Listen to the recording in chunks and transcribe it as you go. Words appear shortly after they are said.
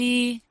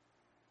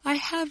I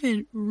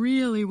haven't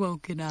really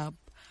woken up.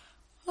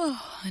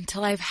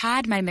 Until I've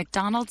had my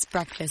McDonald's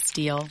breakfast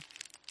deal.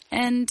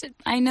 And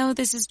I know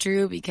this is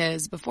true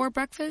because before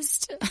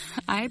breakfast,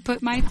 I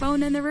put my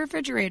phone in the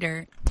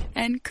refrigerator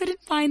and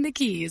couldn't find the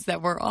keys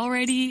that were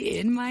already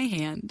in my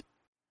hand.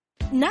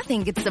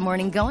 Nothing gets the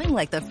morning going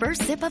like the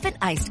first sip of an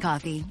iced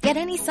coffee. Get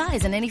any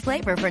size and any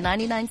flavor for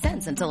 99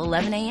 cents until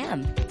 11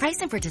 a.m.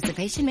 Price and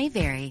participation may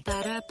vary.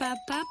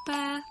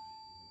 Ba-da-ba-ba-ba.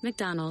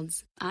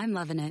 McDonald's. I'm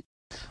loving it.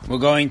 We're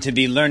going to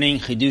be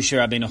learning Chidush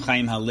Rabbeinu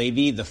Chaim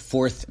Halevi, the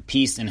fourth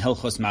piece in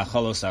Hilchos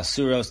Ma'achalos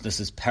Asuros.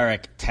 This is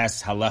Perek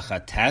Tes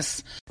Halacha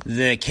Tes.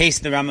 The case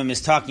the Rambam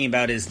is talking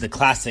about is the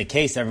classic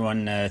case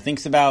everyone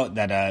thinks about,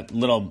 that a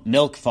little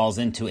milk falls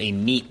into a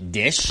meat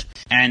dish.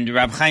 And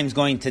Rab Chaim is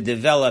going to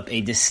develop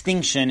a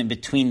distinction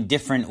between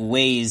different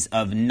ways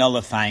of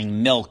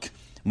nullifying milk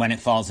when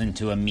it falls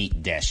into a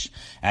meat dish.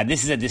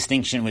 This is a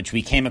distinction which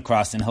we came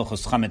across in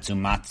Hilchos Chametz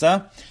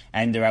U'Matzah,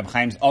 and the Rab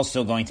Chaim is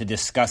also going to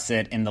discuss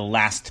it in the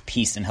last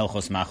piece in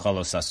Hilchos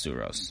Ma'achalos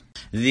Asuros.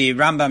 The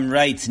Rambam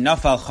writes,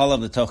 Nafal chalav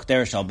l'toch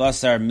derish al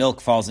basar,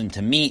 milk falls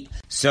into meat,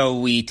 so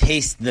we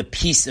taste the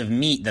piece of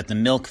meat that the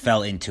milk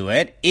fell into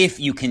it. If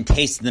you can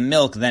taste the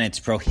milk, then it's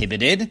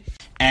prohibited.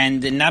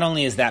 And not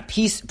only is that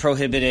piece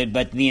prohibited,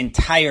 but the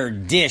entire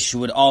dish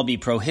would all be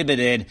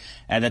prohibited.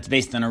 That's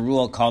based on a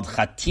rule called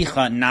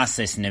chaticha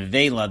nases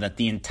nevela, that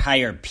the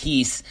entire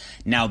piece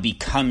now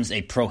becomes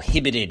a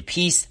prohibited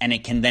piece, and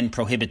it can then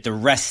prohibit the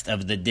rest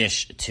of the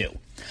dish too.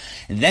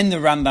 Then the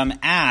Rambam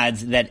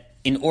adds that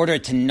in order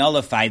to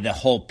nullify the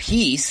whole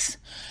piece,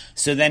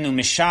 so then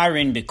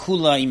umisharin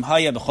bekula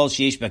imhaya b'chol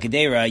sheyesh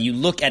b'kedera, you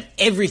look at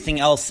everything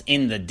else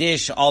in the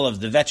dish, all of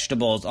the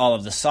vegetables, all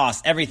of the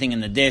sauce, everything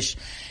in the dish,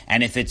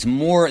 and if it's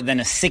more than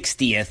a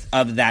 60th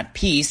of that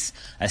piece,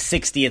 a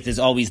 60th is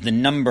always the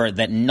number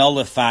that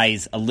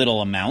nullifies a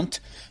little amount.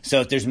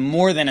 So if there's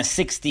more than a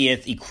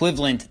 60th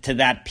equivalent to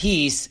that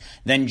piece,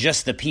 then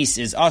just the piece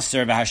is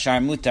asur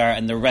v'hashar mutar,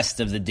 and the rest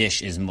of the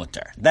dish is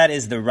mutar. That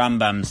is the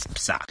Rambam's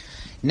psak.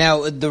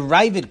 Now, the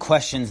Ravid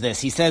questions this.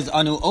 He says,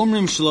 Anu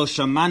omrim shlo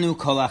shamanu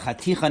kol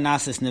hachaticha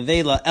nases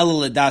nevela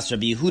ela ledas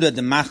Rabbi Yehuda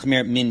de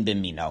machmir min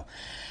bimino.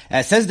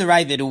 Says the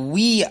Ravid,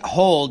 we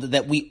hold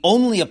that we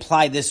only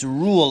apply this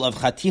rule of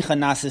chaticha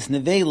nases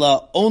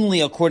nevela only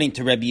according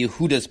to Rabbi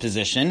Yehuda's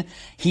position.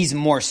 He's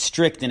more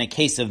strict in a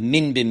case of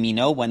min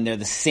bimino, when they're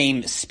the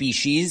same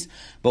species,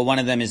 but one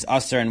of them is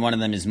asur and one of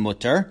them is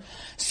mutter.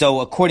 So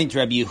according to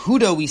Rabbi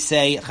Yehuda, we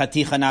say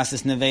chaticha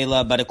nases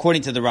nevela, but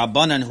according to the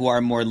Rabbanan, who are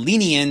more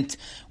lenient,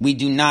 we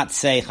do not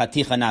say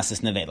chaticha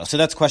nases nevela. So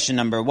that's question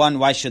number one.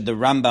 Why should the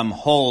Rambam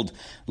hold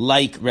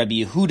like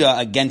Rabbi Yehuda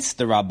against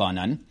the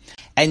Rabbanan?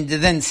 And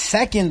then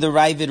second, the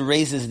Ravid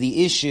raises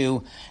the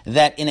issue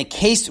that in a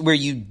case where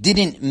you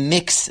didn't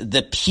mix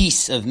the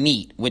piece of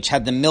meat, which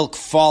had the milk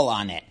fall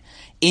on it,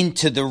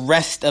 into the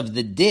rest of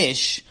the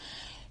dish,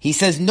 he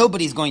says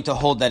nobody's going to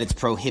hold that it's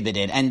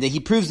prohibited. And he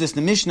proves this.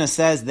 The Mishnah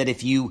says that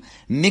if you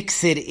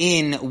mix it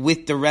in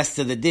with the rest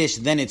of the dish,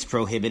 then it's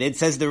prohibited.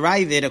 Says the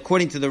Ravid,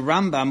 according to the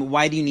Rambam,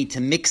 why do you need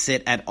to mix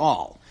it at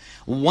all?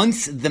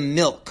 Once the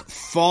milk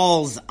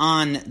falls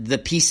on the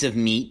piece of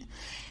meat,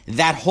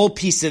 that whole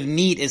piece of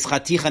meat is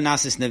chaticha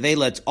nases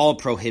nevela, it's all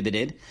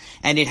prohibited,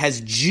 and it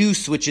has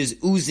juice which is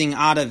oozing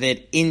out of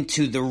it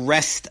into the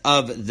rest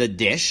of the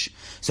dish,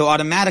 so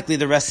automatically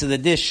the rest of the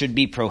dish should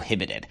be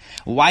prohibited.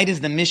 Why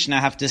does the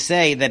Mishnah have to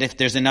say that if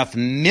there's enough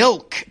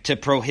milk to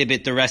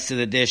prohibit the rest of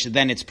the dish,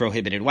 then it's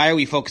prohibited? Why are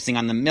we focusing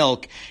on the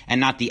milk and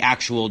not the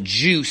actual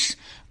juice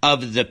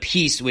of the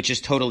piece, which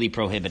is totally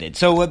prohibited?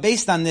 So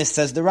based on this,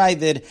 says the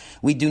Ravid,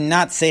 we do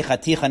not say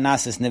chaticha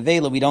nases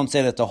nevela. We don't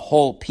say that the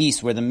whole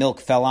piece where the milk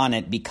fell on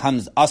it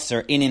becomes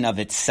asur in and of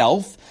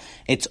itself.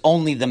 It's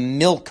only the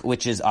milk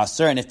which is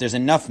asur, and if there's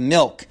enough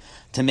milk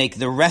to make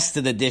the rest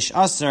of the dish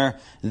asur,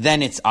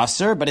 then it's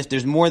asur. But if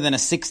there's more than a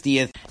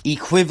 60th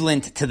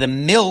equivalent to the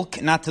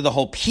milk, not to the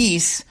whole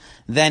piece,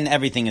 then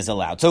everything is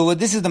allowed. So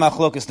this is the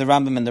machlokas, the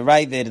Rambam and the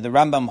Ravid. The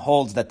Rambam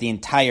holds that the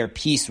entire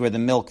piece where the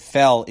milk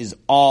fell is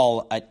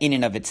all in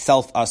and of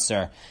itself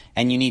asur,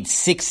 and you need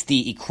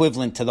 60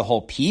 equivalent to the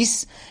whole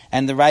piece.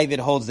 And the Ravid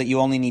holds that you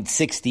only need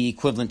 60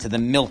 equivalent to the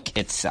milk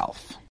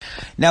itself.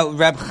 Now,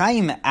 Reb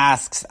Chaim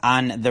asks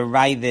on the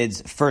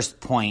Ravid's first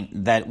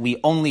point that we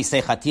only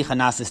say chaticha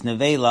nases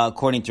nevela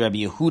according to Rabbi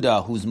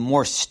Yehuda, who's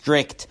more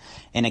strict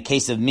in a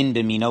case of min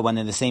b'mino when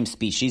they're the same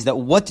species, that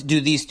what do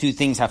these two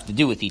things have to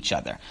do with each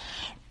other?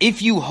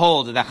 If you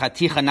hold that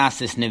chaticha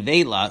nases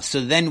nevela,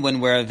 so then when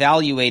we're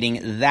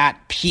evaluating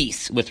that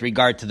piece with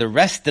regard to the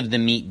rest of the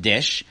meat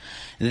dish,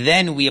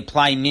 then we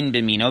apply min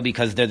b'mino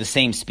because they're the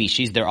same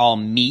species, they're all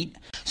meat.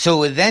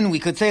 So then we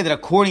could say that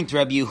according to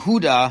Rabbi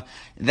Yehuda,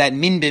 that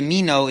min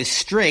b'mino is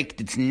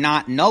strict, it's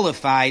not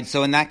nullified,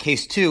 so in that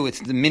case too, it's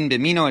the min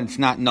b'mino and it's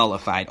not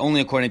nullified.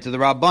 Only according to the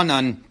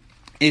Rabbanan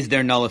is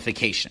there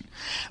nullification.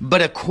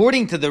 But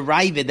according to the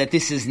Ravid, that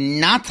this is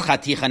not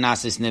chaticha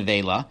nases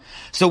nevela,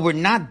 so we're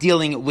not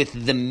dealing with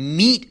the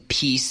meat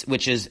piece,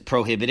 which is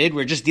prohibited,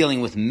 we're just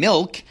dealing with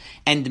milk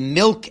and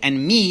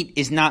meat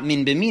is not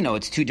min b'mino,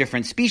 it's two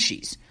different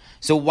species.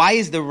 So why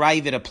is the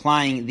Ravid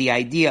applying the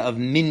idea of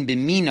min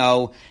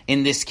b'mino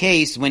in this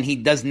case when he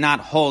does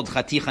not hold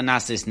chaticha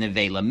nasis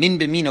nevela? Min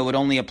b'mino would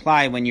only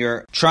apply when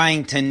you're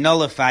trying to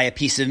nullify a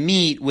piece of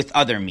meat with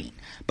other meat.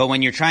 But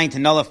when you're trying to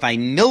nullify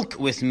milk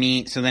with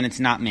meat, so then it's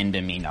not min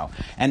b'mino.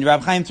 And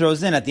Rav Chaim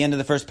throws in at the end of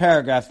the first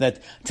paragraph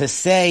that to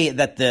say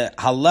that the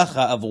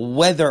halacha of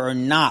whether or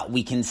not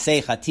we can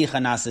say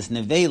chaticha nasis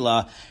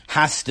nevela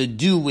has to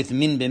do with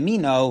min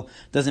b'mino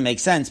doesn't make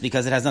sense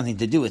because it has nothing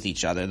to do with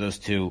each other, those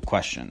two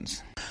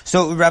questions.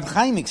 So Rav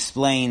Chaim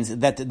explains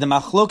that the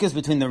machlokas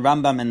between the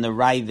Rambam and the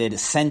Ravid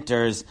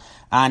centers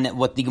on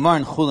what the Gemara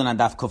in Chulin on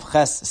Daf Kuf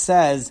Ches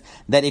says,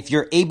 that if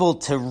you're able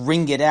to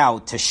wring it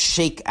out, to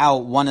shake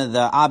out one of the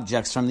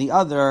objects from the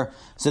other,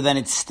 so then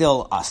it's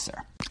still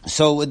aser.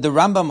 So the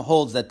Rambam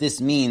holds that this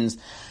means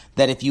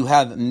that if you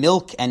have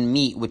milk and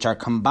meat which are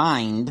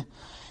combined,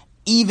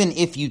 even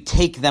if you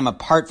take them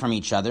apart from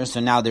each other, so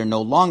now they're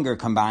no longer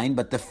combined,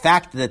 but the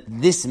fact that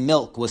this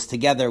milk was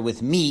together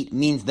with meat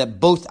means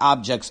that both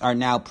objects are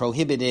now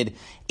prohibited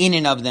in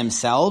and of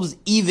themselves.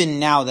 Even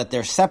now that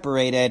they're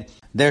separated,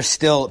 they're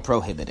still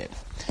prohibited.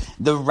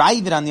 The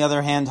Ravid, on the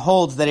other hand,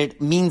 holds that it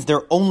means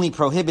they're only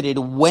prohibited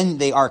when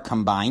they are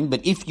combined,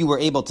 but if you were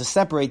able to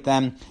separate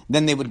them,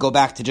 then they would go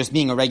back to just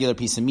being a regular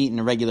piece of meat and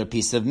a regular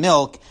piece of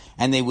milk,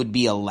 and they would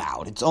be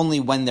allowed. It's only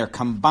when they're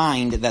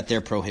combined that they're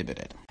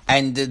prohibited.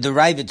 And the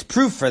Ravid's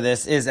proof for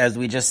this is, as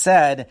we just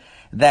said,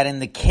 that in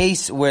the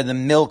case where the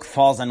milk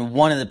falls on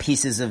one of the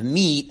pieces of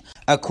meat,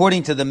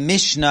 according to the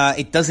Mishnah,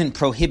 it doesn't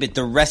prohibit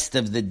the rest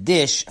of the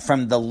dish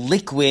from the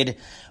liquid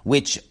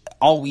which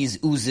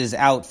always oozes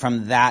out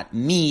from that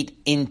meat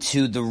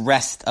into the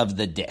rest of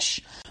the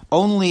dish.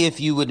 Only if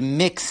you would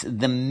mix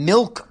the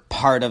milk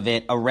part of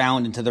it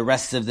around into the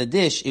rest of the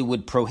dish, it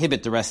would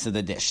prohibit the rest of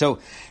the dish. So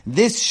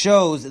this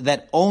shows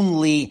that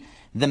only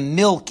the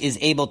milk is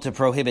able to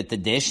prohibit the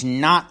dish,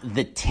 not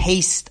the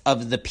taste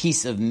of the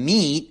piece of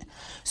meat.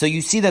 So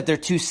you see that they're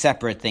two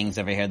separate things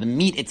over here. The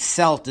meat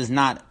itself does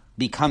not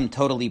become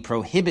totally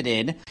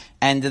prohibited,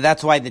 and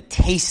that's why the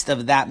taste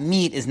of that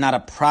meat is not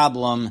a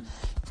problem,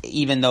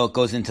 even though it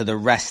goes into the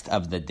rest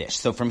of the dish.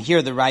 So from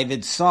here, the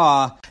Ravid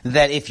saw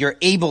that if you're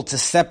able to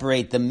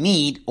separate the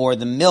meat or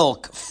the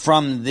milk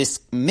from this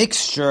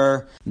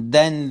mixture,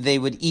 then they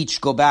would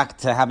each go back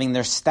to having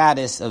their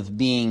status of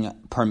being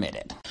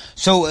permitted.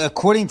 So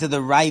according to the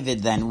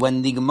Ravid then,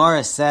 when the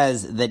Gemara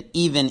says that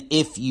even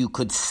if you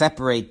could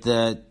separate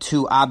the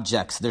two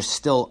objects, they're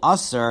still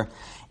aser,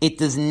 it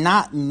does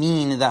not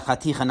mean that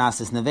chaticha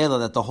nasis nevela,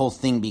 that the whole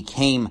thing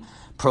became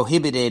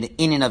prohibited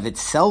in and of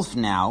itself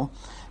now,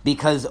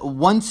 because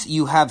once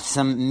you have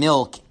some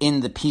milk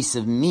in the piece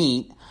of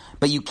meat,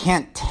 but you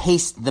can't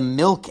taste the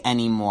milk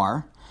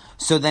anymore,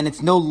 so then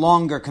it's no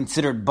longer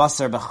considered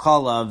basar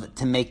b'chalav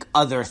to make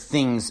other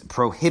things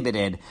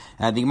prohibited.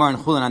 The Gemara in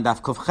Chulin on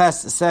Daf Kuf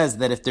Ches says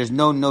that if there's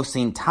no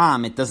nosein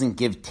tam, it doesn't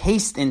give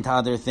taste into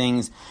other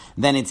things,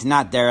 then it's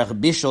not derech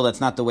bishul,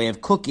 that's not the way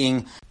of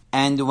cooking.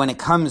 And when it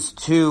comes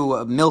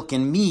to milk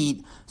and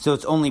meat, so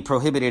it's only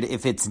prohibited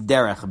if it's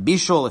derech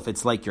bishul, if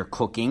it's like you're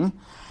cooking.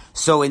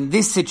 So in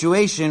this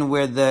situation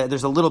where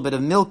there's a little bit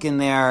of milk in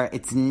there,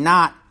 it's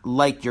not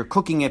like you're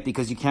cooking it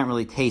because you can't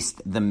really taste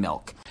the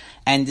milk.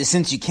 And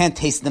since you can't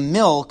taste the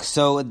milk,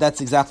 so that's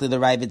exactly the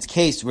Ravid's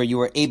case where you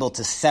were able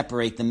to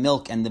separate the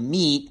milk and the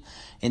meat.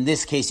 In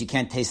this case, you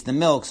can't taste the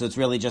milk, so it's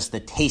really just the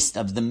taste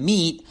of the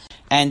meat.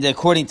 And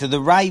according to the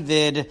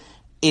Ravid,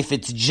 if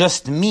it's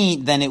just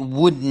meat, then it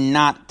would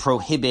not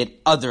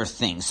prohibit other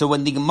things. So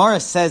when the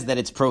Gemara says that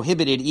it's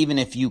prohibited, even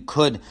if you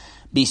could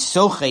be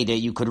soched it,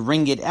 you could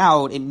wring it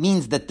out, it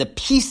means that the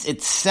piece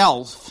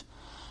itself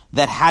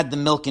that had the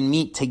milk and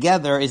meat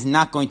together is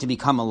not going to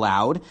become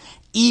allowed.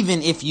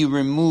 Even if you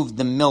remove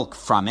the milk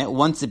from it,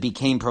 once it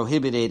became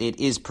prohibited, it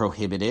is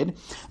prohibited.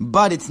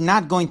 But it's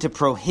not going to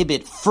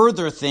prohibit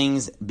further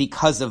things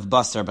because of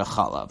basar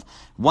b'chalav.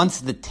 Once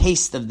the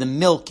taste of the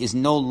milk is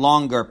no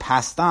longer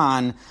passed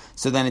on,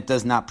 so then it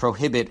does not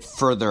prohibit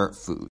further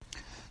food.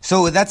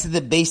 So that's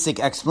the basic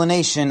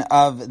explanation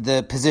of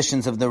the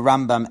positions of the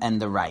Rambam and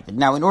the Ravid.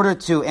 Now, in order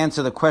to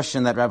answer the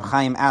question that Rab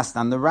Chaim asked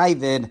on the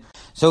Ravid,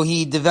 so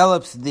he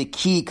develops the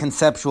key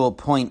conceptual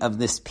point of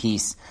this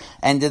piece,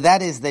 and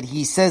that is that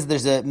he says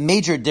there's a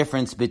major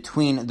difference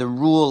between the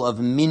rule of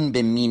min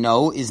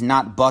b'mino is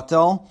not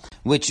batal,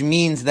 which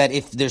means that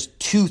if there's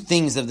two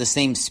things of the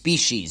same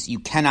species, you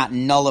cannot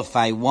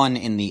nullify one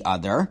in the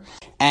other,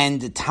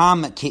 and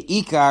tam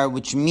ke'ikar,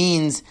 which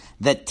means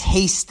that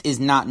taste is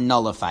not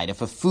nullified.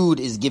 If a food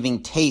is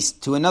giving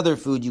taste to another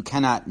food, you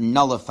cannot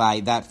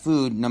nullify that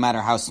food, no matter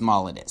how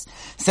small it is.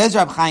 Says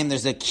Rab Chaim,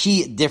 there's a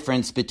key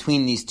difference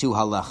between these two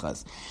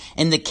halachas.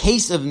 In the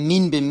case of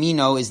min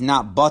b'mino is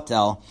not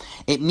batel,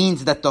 it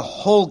means that the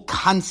whole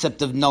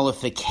concept of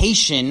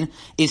nullification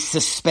is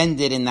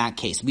suspended in that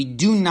case. We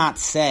do not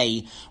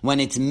say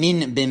when it's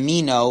min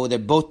b'mino, they're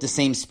both the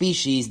same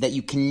species, that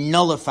you can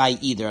nullify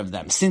either of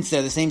them. Since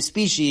they're the same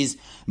species,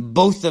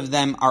 both of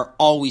them are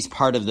always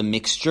part of the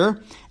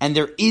mixture, and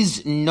there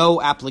is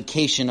no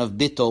application of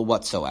bittul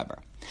whatsoever.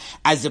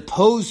 As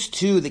opposed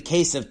to the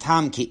case of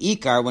tam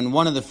ke'ikar, when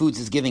one of the foods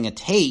is giving a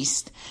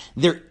taste,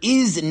 there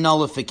is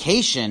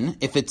nullification.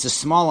 If it's a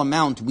small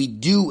amount, we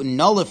do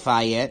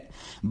nullify it,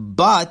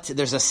 but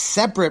there's a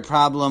separate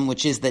problem,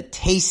 which is that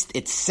taste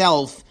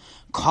itself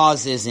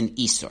causes an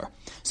isur.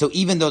 So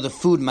even though the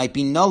food might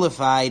be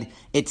nullified,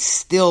 it's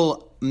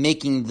still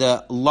making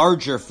the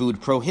larger food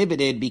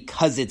prohibited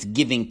because it's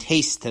giving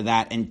taste to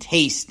that, and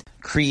taste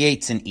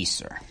creates an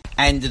isur.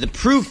 And the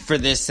proof for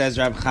this, says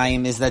Rab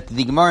Chaim, is that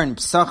the Gemara in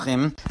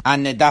Psachim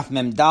on Daf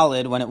Mem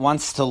Daled, when it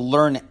wants to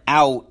learn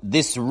out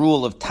this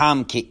rule of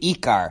tam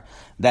ke'ikar,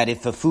 that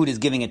if a food is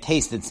giving a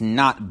taste, it's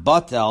not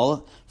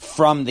batel,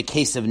 from the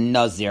case of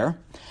nazir.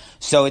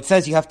 So it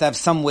says you have to have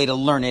some way to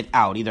learn it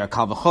out, either a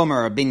kal v'chomer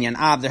or a binyan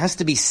av. There has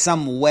to be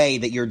some way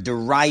that you're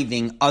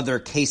deriving other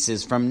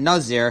cases from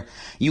nazir.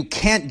 You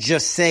can't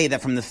just say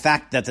that from the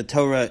fact that the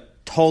Torah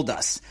told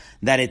us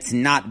that it's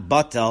not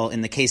batel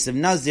in the case of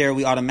nazir,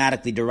 we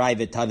automatically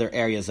derive it to other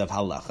areas of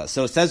halacha.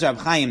 So it says Rab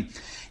Chaim,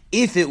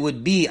 if it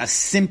would be a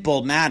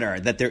simple matter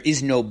that there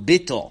is no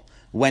bittul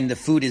when the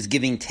food is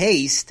giving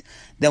taste,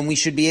 then we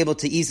should be able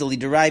to easily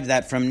derive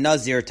that from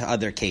nazir to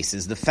other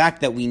cases. The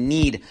fact that we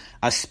need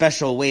a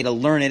special way to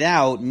learn it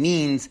out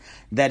means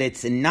that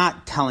it's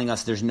not telling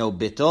us there's no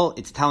bittul,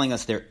 it's telling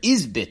us there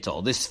is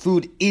bittul. This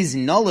food is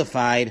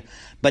nullified,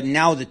 but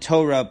now the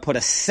Torah put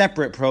a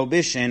separate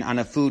prohibition on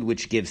a food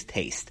which gives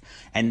taste.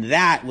 And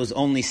that was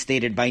only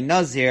stated by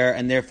nazir,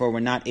 and therefore we're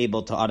not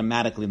able to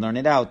automatically learn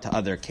it out to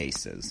other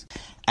cases.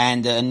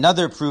 And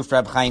another proof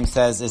Rab Chaim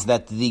says is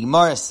that the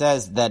Gemara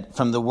says that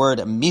from the word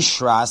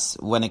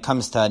mishras, when it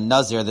comes to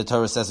nazir, the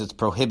Torah says it's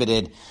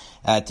prohibited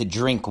to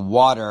drink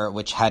water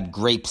which had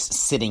grapes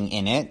sitting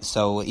in it.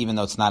 So even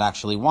though it's not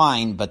actually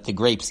wine, but the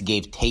grapes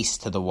gave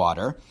taste to the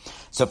water.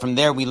 So from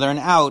there we learn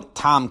out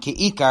tam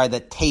ke'ikar,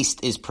 that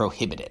taste is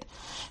prohibited.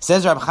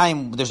 Says Rab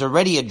Chaim, there's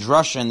already a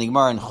drasha in the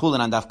Gemara in Chulin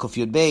on Daf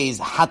Kuf Yud Beis,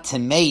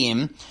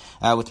 hatemeim,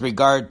 with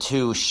regard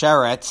to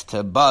sherets,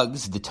 to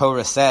bugs. The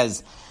Torah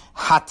says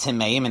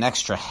hatemeim, an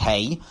extra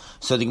hay.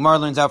 So the Gemara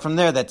learns out from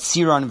there that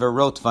siron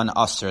verotvan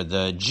aser,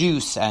 the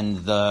juice and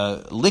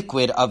the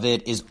liquid of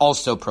it is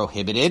also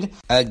prohibited.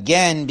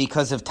 Again,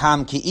 because of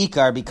tam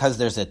ke'ikar, because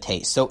there's a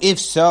taste. So if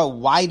so,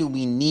 why do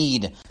we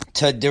need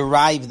to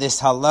derive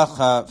this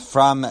halacha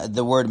from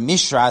the word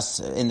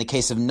mishras in the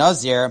case of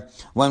nazir,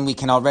 when we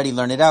can already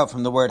learn it out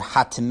from the word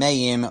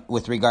hatemeim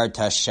with regard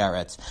to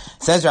sheretz?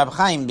 Says Rab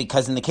Chaim,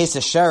 because in the case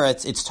of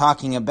sheretz, it's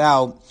talking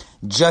about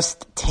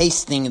just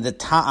tasting the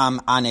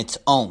ta'am on its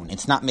own.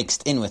 It's not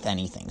mixed in with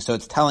anything. So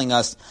it's telling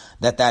us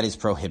that that is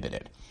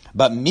prohibited.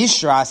 But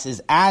mishras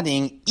is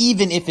adding,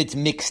 even if it's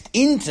mixed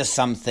into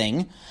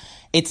something,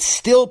 it's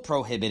still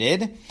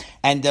prohibited.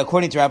 And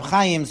according to Rab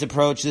Chaim's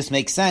approach, this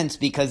makes sense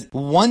because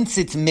once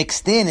it's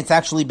mixed in, it's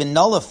actually been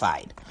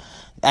nullified.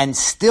 And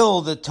still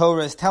the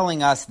Torah is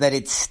telling us that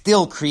it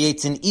still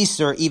creates an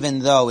isur even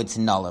though it's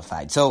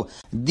nullified. So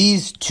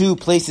these two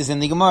places in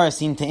the Gemara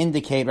seem to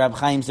indicate Rab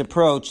Chaim's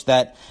approach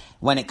that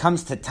when it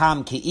comes to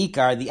tam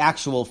ke'ikar, the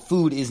actual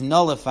food is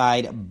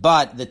nullified,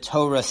 but the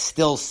Torah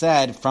still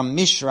said from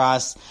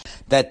mishras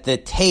that the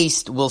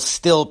taste will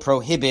still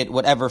prohibit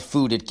whatever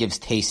food it gives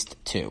taste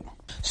to.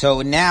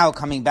 So now,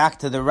 coming back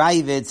to the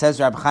Ravid, says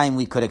Rab Chaim,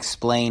 we could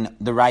explain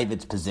the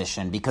Ravid's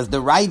position, because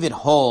the Ravid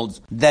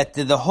holds that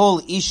the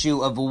whole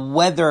issue of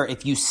whether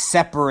if you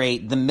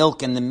separate the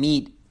milk and the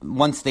meat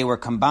once they were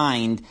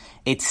combined,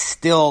 it's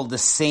still the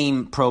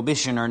same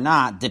prohibition or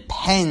not,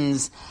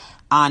 depends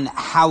on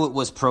how it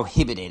was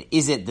prohibited.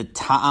 Is it the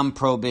ta'am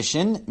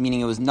prohibition,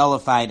 meaning it was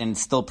nullified and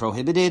still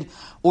prohibited,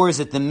 or is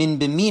it the min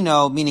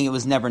b'mino, meaning it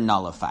was never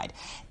nullified?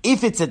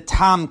 If it's a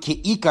tam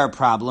ke'ikar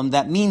problem,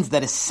 that means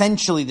that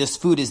essentially this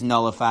food is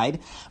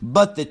nullified,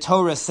 but the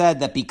Torah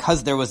said that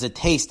because there was a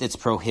taste, it's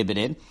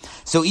prohibited.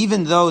 So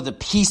even though the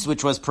piece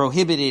which was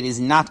prohibited is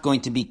not going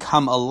to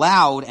become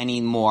allowed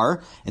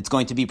anymore, it's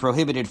going to be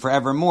prohibited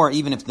forevermore,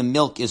 even if the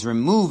milk is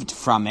removed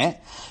from it,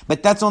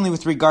 but that's only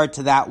with regard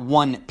to that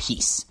one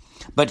piece.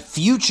 But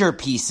future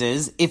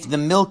pieces, if the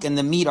milk and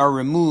the meat are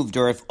removed,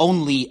 or if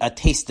only a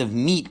taste of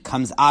meat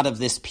comes out of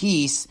this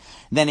piece,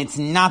 then it's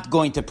not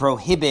going to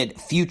prohibit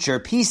future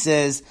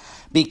pieces,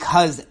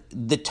 because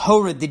the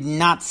Torah did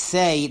not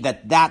say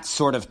that that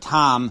sort of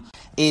tam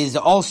is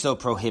also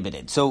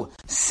prohibited. So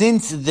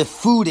since the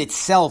food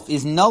itself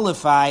is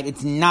nullified,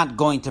 it's not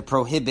going to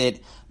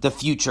prohibit the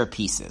future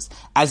pieces.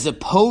 As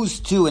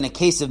opposed to in a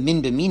case of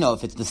min b'mino,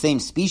 if it's the same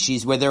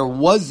species, where there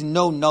was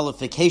no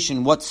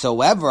nullification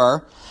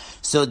whatsoever,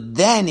 so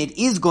then it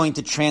is going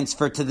to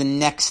transfer to the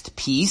next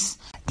piece,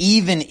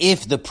 even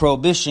if the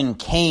prohibition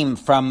came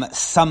from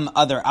some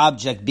other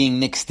object being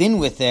mixed in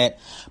with it.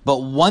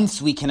 But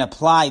once we can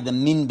apply the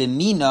min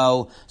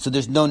b'mino, so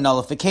there's no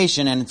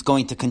nullification, and it's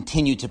going to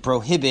continue to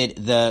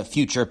prohibit the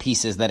future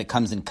pieces that it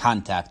comes in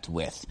contact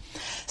with.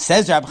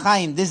 Says Rab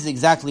Chaim, this is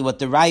exactly what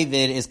the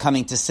Ravid is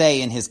coming to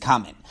say in his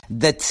comment.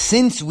 That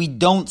since we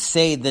don't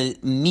say the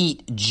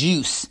meat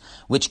juice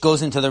which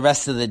goes into the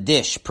rest of the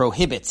dish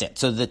prohibits it,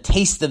 so the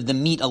taste of the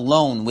meat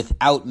alone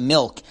without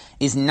milk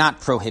is not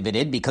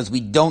prohibited because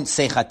we don't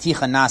say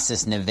chaticha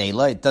nasis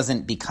nevela. It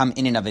doesn't become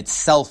in and of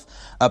itself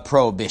a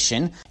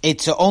prohibition.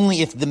 It's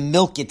only if the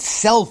milk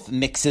itself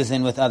mixes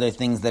in with other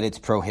things that it's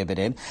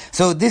prohibited.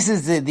 So this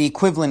is the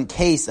equivalent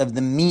case of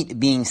the meat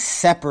being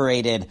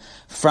separated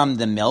from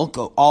the milk.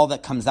 All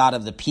that comes out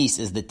of the piece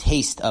is the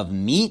taste of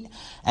meat,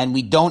 and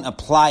we don't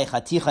apply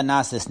chaticha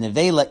nasis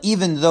nevela,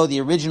 even though the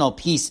original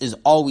piece is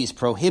always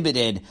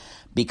prohibited,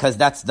 because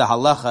that's the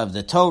halacha of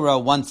the Torah.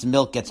 Once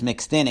milk gets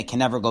mixed in, it can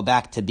never go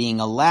back to being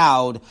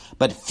allowed.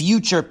 But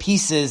future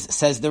pieces,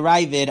 says the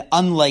Ravid,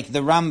 unlike the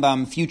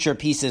Rambam, future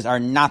pieces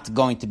are not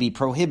going to be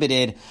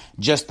prohibited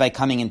just by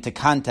coming into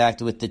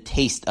contact with the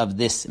taste of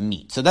this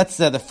meat. So that's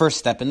the first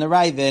step in the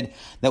Ravid,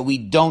 that we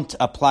don't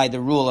apply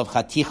the rule of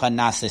chaticha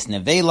nasis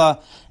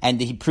nevela, and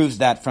he proves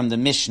that from the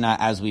Mishnah,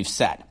 as we've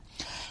said.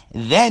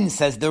 Then,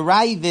 says the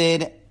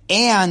Ravid,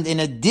 and in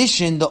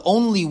addition, the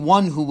only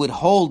one who would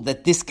hold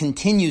that this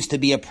continues to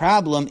be a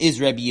problem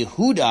is Rabbi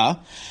Yehuda,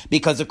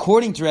 because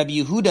according to Rabbi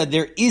Yehuda,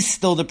 there is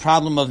still the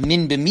problem of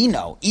min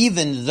b'mino,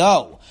 even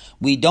though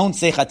we don't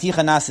say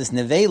chaticha nasis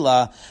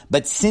nevela,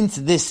 but since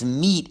this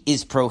meat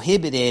is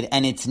prohibited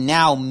and it's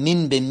now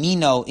min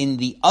b'mino in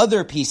the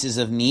other pieces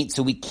of meat,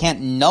 so we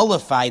can't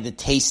nullify the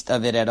taste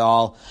of it at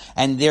all,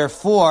 and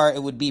therefore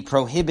it would be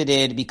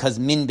prohibited because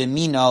min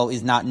b'mino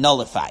is not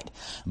nullified.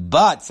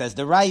 But, says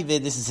the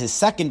Ravid, this is his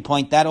second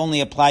point, that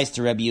only applies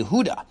to Rabbi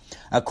Yehuda.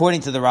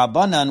 According to the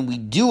Rabbanan, we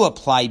do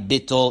apply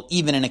bittul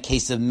even in a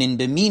case of min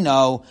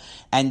b'mino,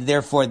 and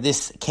therefore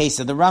this case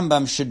of the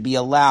Rambam should be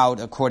allowed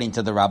according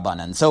to the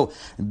Rabbanan. So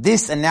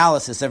this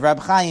analysis of Rab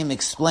Chaim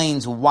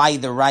explains why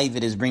the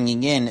Ravid is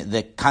bringing in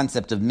the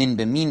concept of min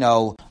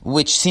b'mino,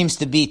 which seems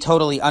to be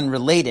totally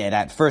unrelated.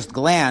 At first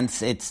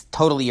glance, it's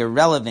totally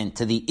irrelevant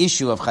to the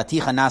issue of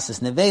chaticha nasis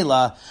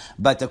nevela,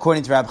 but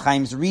according to Rab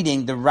Chaim's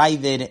reading, the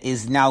Ravid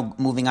is now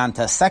moving on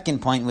to a second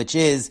point, which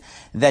is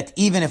that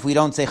even if we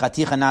don't say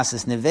chaticha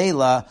nasis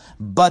nevela,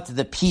 but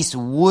the piece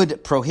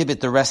would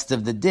prohibit the rest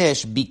of the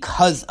dish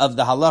because of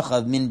the halacha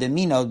of min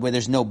b'mino, where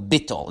there's no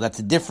bittul. That's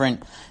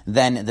different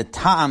than the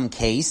ta'am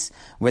case,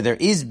 where there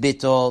is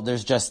bittul,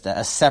 there's just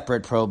a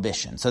separate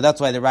prohibition. So that's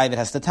why the Ravid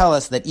has to tell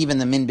us that even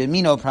the min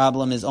b'mino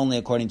problem is only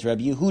according to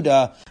Rabbi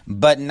Yehuda,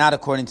 but not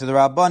according to the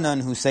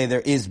Rabbanan, who say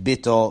there is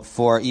bittul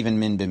for even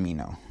min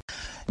b'mino.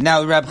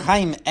 Now, Rab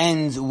Chaim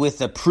ends with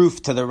a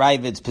proof to the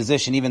Ravid's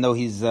position, even though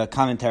he's a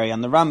commentary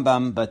on the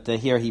Rambam, but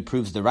here he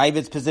proves the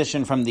Ravid's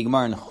position from the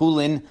Gemara in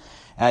Chulin.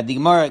 The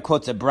Gemara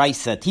quotes a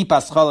brisa,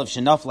 Tipas cholav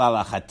shenofla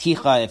ala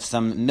chaticha, if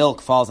some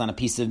milk falls on a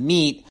piece of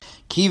meat,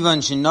 kivan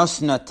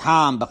shenosna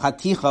tam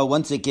b'chaticha,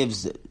 once it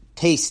gives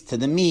taste to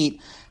the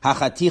meat,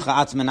 hachaticha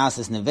atzma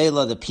nasis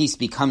nevela, the piece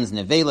becomes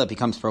nevela,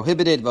 becomes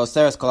prohibited,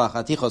 v'oseres kol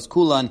hachatichos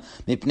kulan,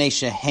 mipnei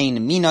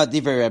shehein mina,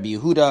 divrei Rabbi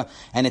Yehuda,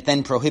 and it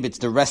then prohibits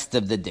the rest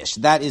of the dish.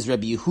 That is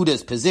Rabbi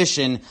Yehuda's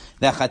position,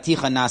 that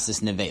chaticha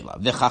nasis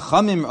nevela.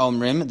 V'chachamim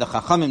omrim, the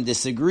chachamim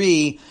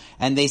disagree,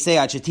 and they say,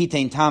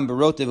 achetitein tam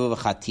berotev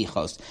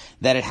v'chatichos,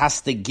 that it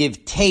has to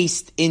give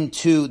taste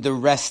into the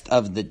rest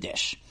of the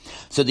dish.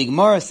 So the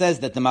Gemara says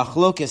that the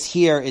machlokas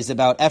here is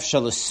about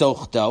efshal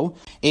sochto.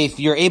 If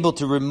you're able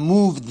to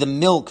remove the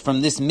milk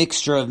from this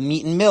mixture of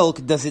meat and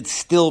milk, does it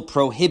still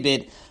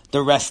prohibit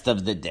the rest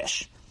of the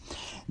dish?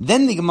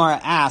 Then the Gemara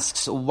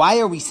asks, why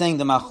are we saying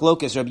the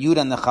machlokas, Rabbi Yehuda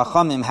and the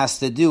Chachamim, has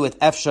to do with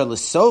efshal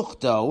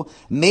sochto?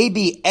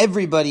 Maybe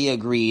everybody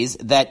agrees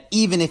that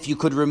even if you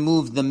could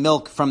remove the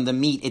milk from the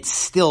meat, it's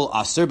still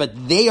asur,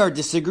 but they are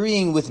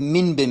disagreeing with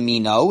min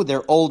b'mino,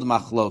 their old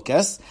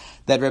machlokas,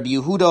 that Rabbi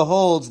Yehuda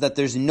holds that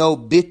there's no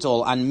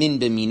bittul on min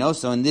b'mino,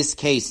 so in this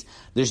case,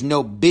 there's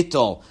no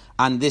bittul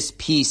on this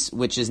piece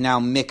which is now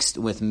mixed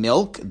with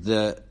milk.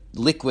 The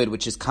liquid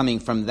which is coming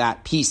from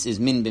that piece is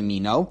min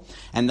b'mino,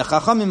 and the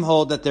Chachamim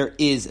hold that there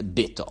is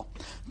bittul.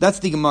 That's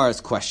the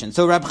Gemara's question.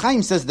 So Rab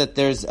Chaim says that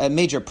there's a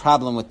major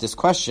problem with this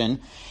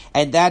question,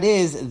 and that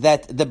is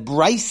that the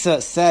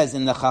Brisa says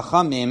in the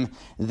Chachamim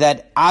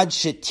that ad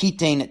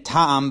shetitein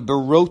ta'am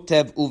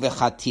berotev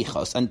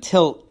uvechatichos,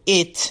 until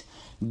it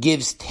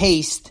gives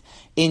taste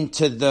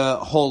into the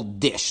whole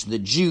dish, the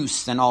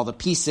juice and all the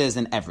pieces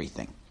and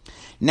everything.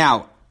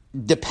 Now,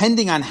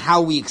 depending on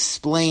how we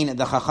explain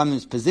the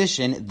Chachamim's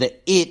position, the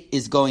it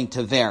is going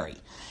to vary.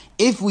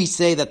 If we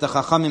say that the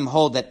Chachamim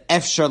hold that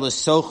efshar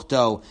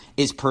l'sochto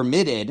is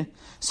permitted,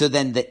 so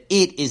then the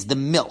it is the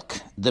milk.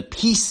 The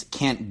piece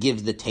can't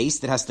give the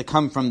taste. It has to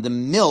come from the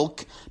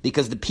milk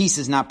because the piece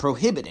is not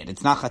prohibited.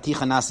 It's not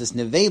chaticha nasis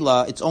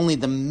nevela. It's only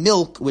the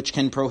milk which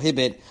can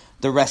prohibit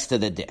the rest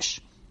of the dish.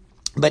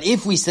 But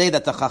if we say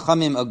that the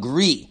Chachamim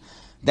agree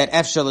that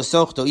efshar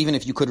l'sochto, even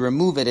if you could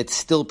remove it, it's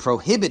still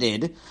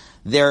prohibited,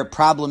 their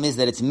problem is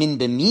that it's min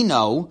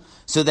b'mino,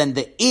 so then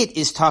the it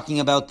is talking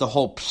about the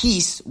whole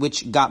piece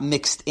which got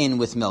mixed in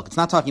with milk. It's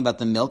not talking about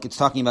the milk, it's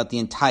talking about the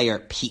entire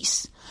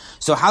piece.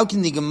 So how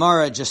can the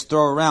Gemara just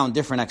throw around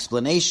different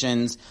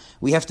explanations?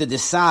 We have to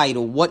decide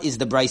what is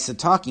the Brisa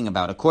talking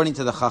about. According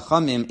to the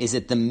Chachamim, is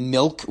it the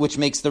milk which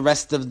makes the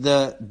rest of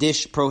the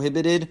dish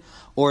prohibited?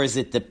 Or is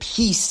it the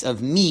piece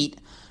of meat,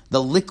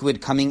 the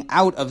liquid coming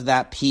out of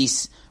that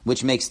piece,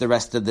 which makes the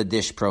rest of the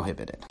dish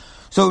prohibited.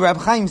 So Reb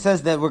Chaim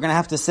says that we're going to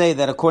have to say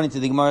that according to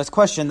the Gemara's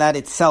question, that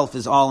itself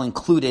is all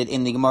included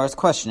in the Gemara's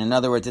question. In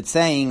other words, it's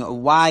saying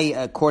why,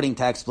 according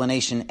to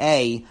explanation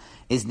A,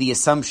 is the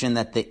assumption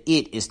that the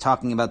it is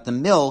talking about the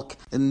milk.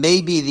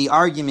 Maybe the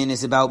argument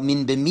is about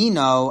min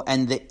b'mino,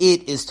 and the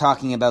it is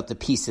talking about the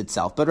piece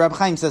itself. But Reb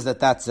Chaim says that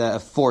that's a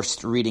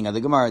forced reading of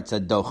the Gemara. It's a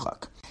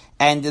dochak.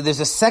 And there's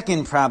a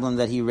second problem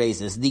that he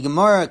raises. The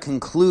Gemara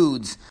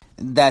concludes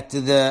that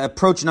the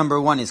approach number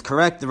one is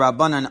correct. The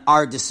Rabbanan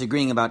are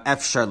disagreeing about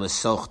efshar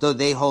l'sochto.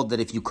 They hold that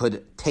if you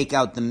could take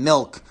out the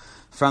milk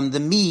from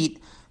the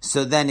meat,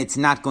 so then it's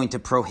not going to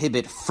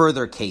prohibit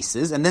further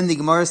cases. And then the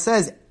Gemara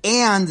says,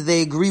 and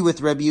they agree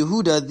with Rabbi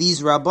Yehuda,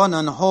 these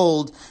Rabbanan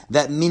hold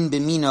that min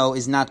b'mino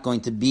is not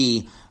going to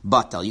be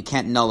batal. You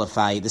can't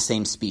nullify the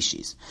same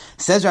species.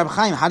 Says Reb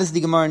Chaim, how does the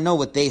Gemara know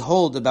what they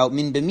hold about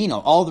min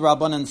b'mino? All the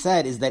Rabbanan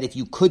said is that if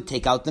you could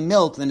take out the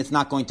milk, then it's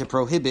not going to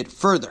prohibit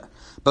further.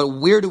 But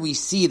where do we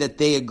see that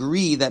they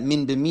agree that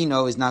min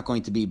b'mino is not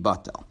going to be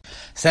batal?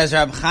 Says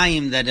Reb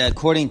Chaim that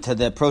according to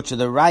the approach of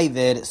the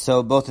Ravid,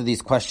 so both of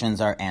these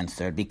questions are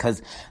answered,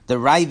 because the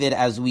Ravid,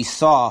 as we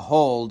saw,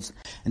 holds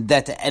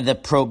that the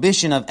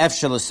prohibition of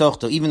efshar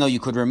l'sochto, even though you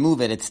could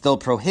remove it, it's still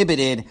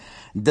prohibited,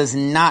 does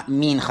not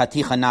mean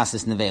chaticha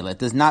nasis nevela. It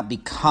does not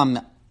become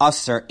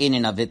usher in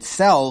and of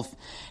itself.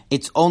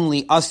 It's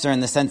only usher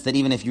in the sense that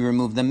even if you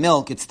remove the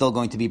milk, it's still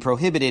going to be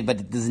prohibited, but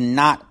it does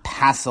not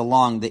pass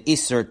along the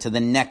isser to the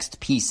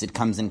next piece it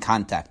comes in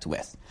contact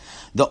with.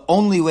 The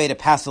only way to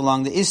pass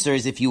along the isser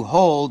is if you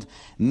hold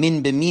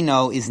min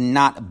b'mino is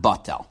not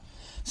batal.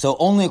 So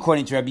only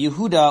according to Rabbi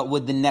Yehuda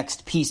would the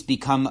next piece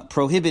become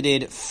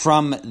prohibited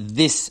from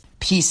this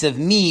piece of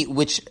meat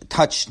which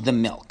touched the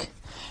milk.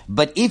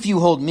 But if you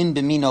hold min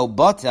b'mino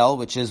batel,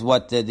 which is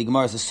what the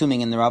Gemara is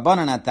assuming in the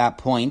Rabbanan at that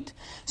point,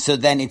 so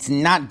then it's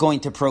not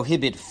going to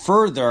prohibit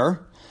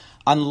further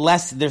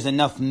unless there's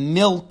enough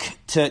milk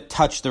to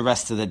touch the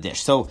rest of the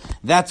dish. So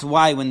that's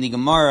why when the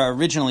Gemara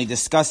originally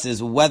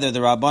discusses whether the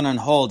Rabbanan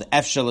hold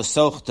efshar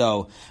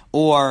l'sochto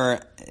or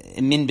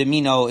min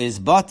b'mino is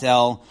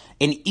batel,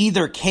 in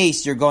either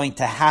case you're going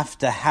to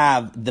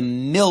have the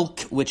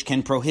milk which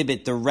can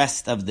prohibit the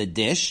rest of the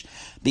dish,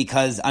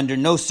 because under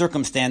no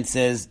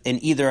circumstances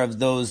in either of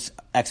those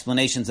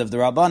explanations of the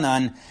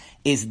Rabbanan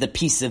is the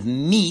piece of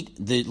meat,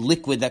 the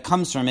liquid that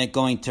comes from it,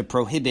 going to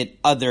prohibit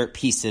other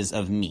pieces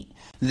of meat.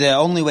 The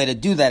only way to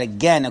do that,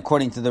 again,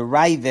 according to the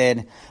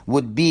Ravid,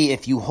 would be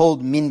if you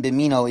hold min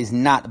b'mino is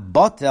not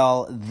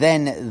batel,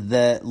 then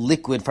the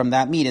liquid from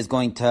that meat is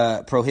going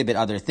to prohibit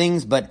other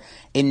things, but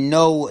in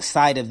no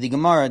side of the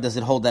Gemara does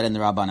it hold that in the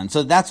Rabbanan.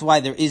 So that's why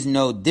there is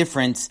no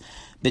difference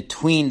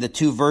between the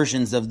two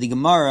versions of the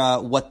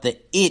Gemara. What the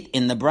it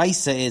in the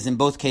Brisa is, in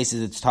both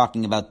cases it's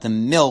talking about the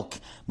milk,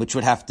 which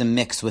would have to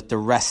mix with the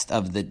rest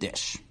of the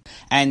dish.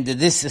 And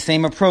this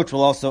same approach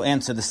will also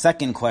answer the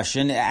second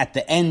question. At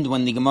the end,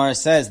 when the Gemara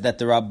says that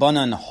the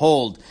Rabbanan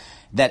hold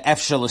that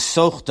efshar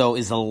l'sochto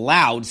is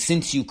allowed,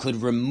 since you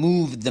could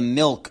remove the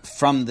milk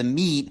from the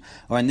meat,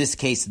 or in this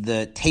case,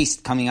 the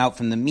taste coming out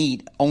from the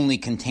meat only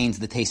contains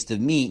the taste of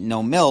meat,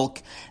 no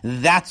milk,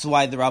 that's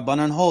why the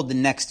Rabbanan hold the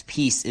next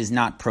piece is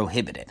not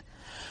prohibited.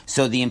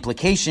 So the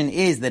implication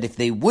is that if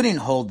they wouldn't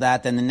hold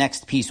that, then the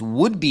next piece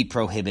would be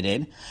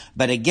prohibited.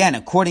 But again,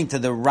 according to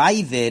the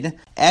Ravid,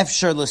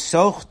 efshar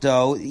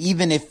l'sochto,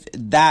 even if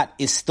that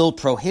is still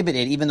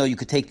prohibited, even though you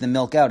could take the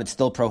milk out, it's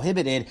still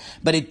prohibited,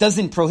 but it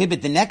doesn't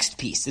prohibit the next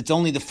piece. It's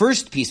only the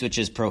first piece which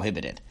is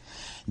prohibited.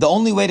 The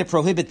only way to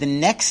prohibit the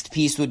next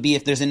piece would be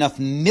if there's enough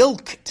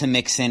milk to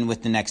mix in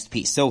with the next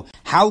piece. So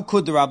how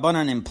could the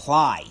Rabbanan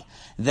imply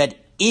that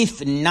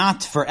if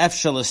not for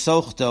efshar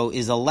l'sochto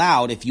is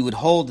allowed, if you would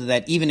hold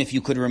that even if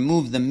you could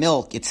remove the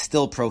milk, it's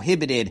still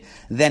prohibited,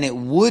 then it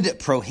would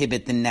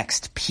prohibit the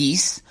next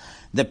piece?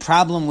 The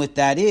problem with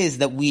that is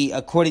that we,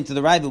 according to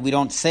the Ravid, we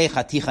don't say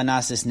chaticha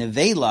nasis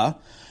nevela,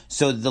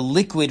 so the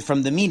liquid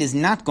from the meat is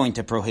not going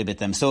to prohibit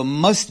them. So it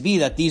must be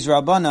that these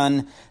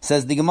Rabbanan,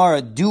 says the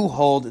Gemara, do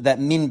hold that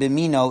min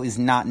b'mino is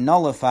not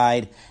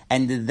nullified,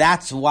 and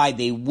that's why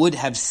they would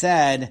have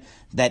said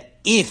that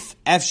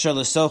if efshar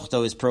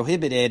l'sochto is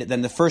prohibited,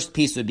 then the first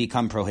piece would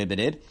become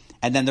prohibited,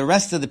 and then the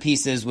rest of the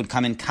pieces would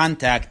come in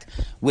contact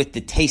with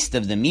the taste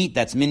of the meat.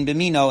 That's min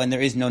b'mino, and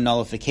there is no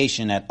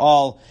nullification at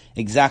all,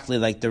 exactly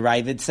like the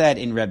Ravid said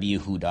in Rabbi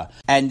Yehuda.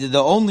 And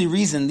the only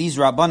reason these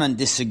Rabbanan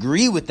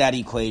disagree with that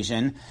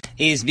equation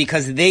is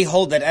because they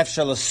hold that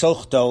efshar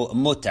l'sochto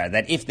mutar,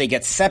 that if they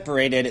get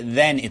separated,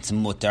 then it's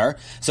mutar.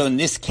 So in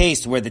this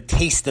case, where the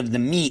taste of the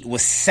meat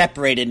was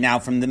separated now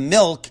from the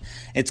milk,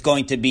 it's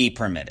going to be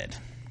permitted.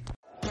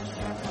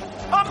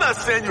 I'm not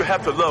saying you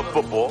have to love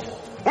football.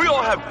 We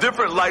all have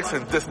different likes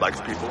and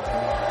dislikes, people.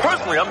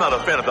 Personally, I'm not a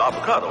fan of the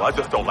avocado. I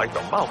just don't like the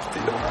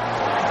mouthfeel.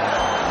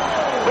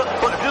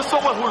 But if you're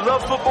someone who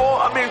loves football,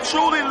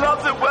 truly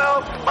loves it,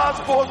 well, my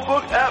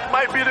sportsbook app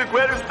might be the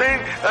greatest thing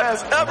that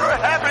has ever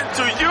happened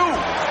to you.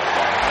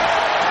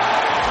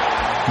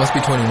 Must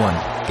be 21.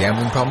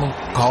 Gambling problem?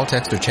 Call,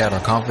 text, or chat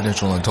our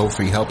confidential and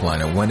toll-free helpline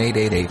at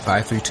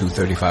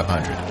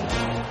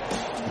 1-888-532-3500.